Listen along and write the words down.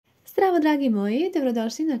Zdravo dragi moji,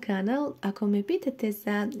 dobrodošli na kanal. Ako me pitate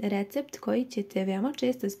za recept koji ćete veoma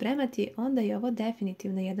često spremati, onda je ovo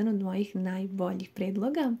definitivno jedan od mojih najboljih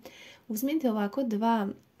predloga. Uzmite ovako dva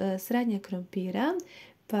srednja krompira,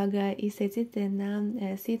 pa ga isecite na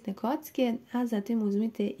sitne kocke, a zatim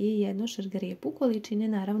uzmite i jednu šargarepu. Količine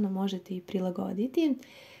naravno možete i prilagoditi.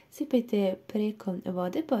 Sipajte preko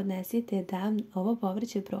vode pa odnesite da ovo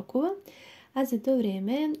povrće prokuva. A za to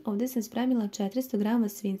vrijeme ovdje sam spremila 400 g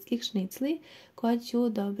svinjskih šnicli koje ću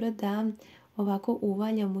dobro da ovako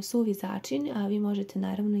uvaljam u suvi začin, a vi možete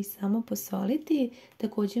naravno i samo posoliti.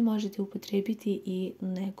 Također možete upotrijebiti i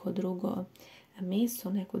neko drugo meso,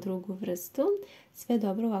 neku drugu vrstu. Sve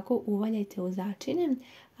dobro ovako uvaljajte u začine,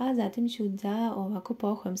 a zatim ću da ovako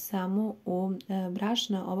pohujem samo u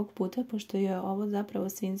brašno ovog puta, pošto je ovo zapravo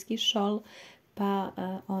svinjski šol, pa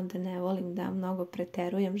onda ne volim da mnogo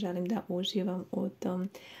preterujem, želim da uživam u tom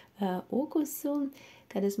ukusu.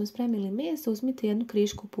 Kada smo spremili meso, uzmite jednu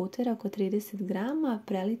krišku putera, oko 30 g,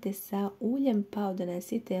 prelite sa uljem pa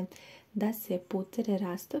odnesite da se puter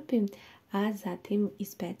rastopi, a zatim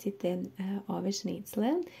ispecite ove šnicle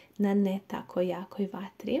na ne tako jakoj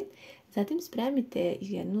vatri. Zatim spremite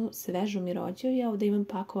jednu svežu mirođiju. Ja ovdje imam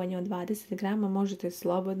pakovanje od 20 g, možete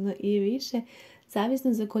slobodno i više,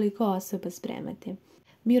 zavisno za koliko osoba spremate.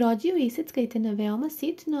 Mirođiju iseckajte na veoma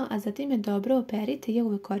sitno, a zatim je dobro operite. Ja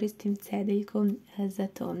uvek koristim cedeljku za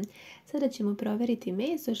to. Sada ćemo provjeriti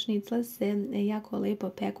meso. Šnicla se jako lepo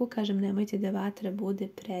peku, kažem nemojte da vatra bude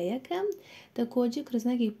prejaka. Također kroz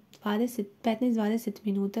nekih 15-20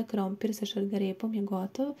 minuta krompir sa šargarepom je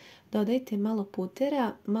gotov. Dodajte malo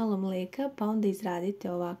putera, malo mleka, pa onda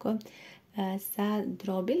izradite ovako sa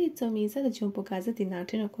drobilicom. I sada ću vam pokazati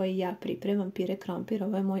način na koji ja pripremam pire krompir.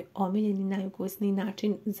 Ovo je moj omiljeni, najukusniji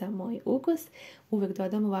način za moj ukus. Uvek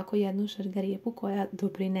dodam ovako jednu šargarepu koja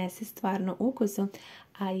doprinese stvarno ukusu,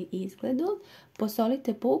 a i izgledu.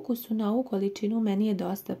 Posolite po ukusu, na ovu količinu meni je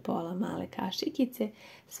dosta pola male kašikice.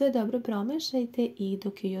 Sve dobro promešajte i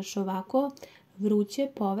dok je još ovako vruće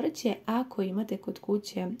povrće, ako imate kod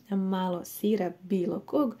kuće malo sira bilo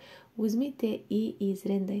kog, uzmite i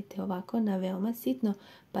izrendajte ovako na veoma sitno,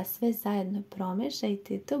 pa sve zajedno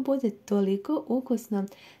promešajte. To bude toliko ukusno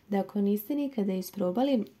da ako niste nikada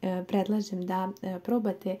isprobali, predlažem da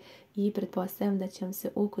probate i pretpostavljam da će vam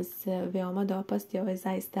se ukus veoma dopasti. Ovo je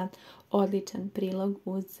zaista odličan prilog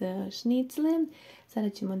uz šnicle. Sada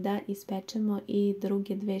ćemo da ispečemo i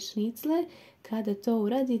druge dve šnicle. Kada to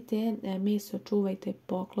uradite, meso čuvajte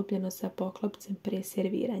poklopljeno sa poklopcem pre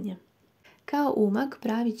serviranja. Kao umak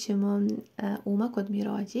pravit ćemo umak od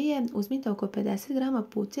mirođije. Uzmite oko 50 g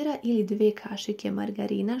putera ili 2 kašike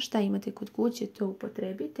margarina, šta imate kod kuće to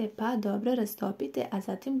upotrebite, pa dobro rastopite, a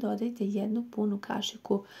zatim dodajte jednu punu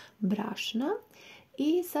kašiku brašna.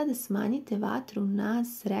 I sada smanjite vatru na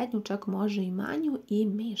srednju, čak može i manju, i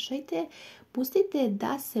mešajte. Pustite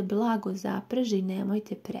da se blago zapraži,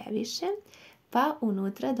 nemojte previše. Pa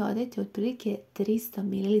unutra dodajte otprilike 300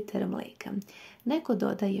 ml mlijeka. Neko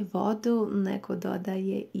dodaje vodu, neko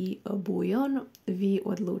dodaje i bujon, vi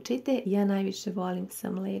odlučite. Ja najviše volim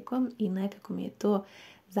sa mlijekom i nekako mi je to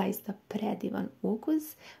zaista predivan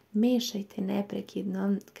ukus. Mešajte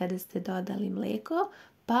neprekidno kada ste dodali mlijeko,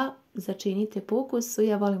 pa začinite po ukusu.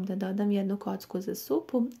 Ja volim da dodam jednu kocku za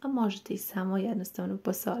supu, a možete i samo jednostavno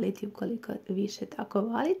posoliti ukoliko više tako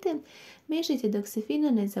volite. Mešajte dok se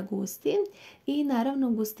fino ne zagusti i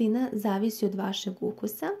naravno gustina zavisi od vašeg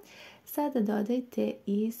ukusa. Sada dodajte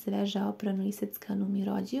i sveže opranu iseckanu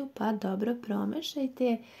mirođiju, pa dobro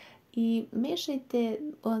promešajte i mešajte.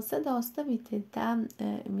 Sada ostavite da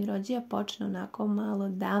mirođija počne onako malo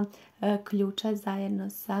da ključa zajedno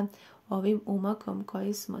sa ovim umakom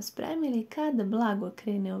koji smo spremili. Kada blago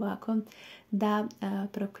krene ovako da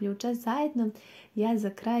proključa zajedno, ja za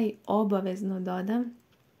kraj obavezno dodam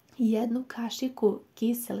jednu kašiku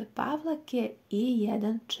kisele pavlake i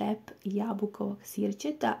jedan čep jabukovog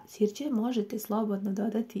sirćeta. Sirće možete slobodno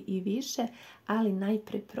dodati i više, ali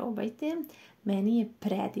najpre probajte. Meni je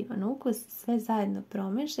predivan ukus. Sve zajedno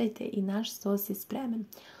promešajte i naš sos je spreman.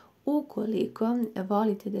 Ukoliko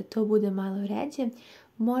volite da to bude malo ređe,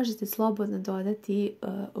 možete slobodno dodati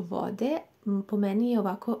vode. Po meni je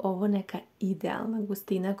ovako ovo neka idealna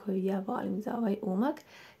gustina koju ja volim za ovaj umak.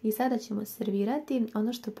 I sada ćemo servirati.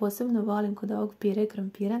 Ono što posebno volim kod ovog pire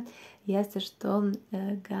krompira jeste što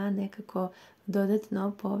ga nekako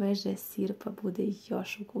dodatno poveže sir, pa bude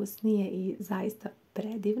još ukusnije i zaista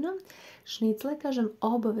predivno. Šnicle, kažem,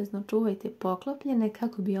 obavezno čuvajte poklopljene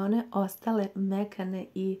kako bi one ostale mekane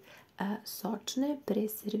i sočne pre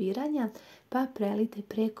serviranja, pa prelite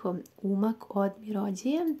preko umak od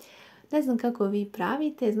mirođije. Ne znam kako vi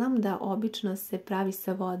pravite, znam da obično se pravi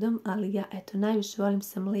sa vodom, ali ja najviše volim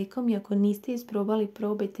sa mlekom i ako niste isprobali,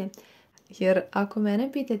 probajte. Jer ako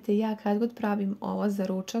mene pitate, ja kad god pravim ovo za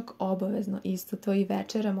ručak, obavezno isto to i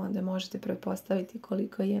večeram, onda možete pretpostaviti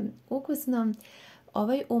koliko je ukusno.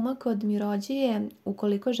 Ovaj umak od mirođije,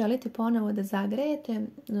 ukoliko želite ponovo da zagrejete,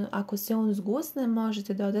 ako se on zgusne,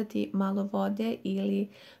 možete dodati malo vode ili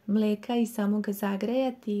mleka i samo ga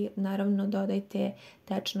zagrejati. Naravno, dodajte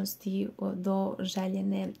tečnosti do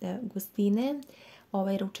željene gustine.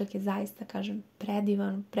 Ovaj ručak je zaista, kažem,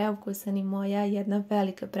 predivan, preukusan i moja jedna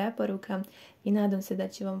velika preporuka i nadam se da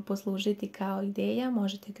će vam poslužiti kao ideja.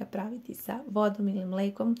 Možete ga praviti sa vodom ili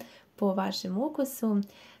mlekom po vašem ukusu.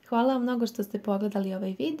 Hvala vam mnogo što ste pogledali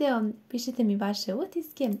ovaj video. Pišite mi vaše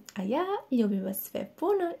utiske, a ja ljubim vas sve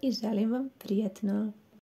puno i želim vam prijatno.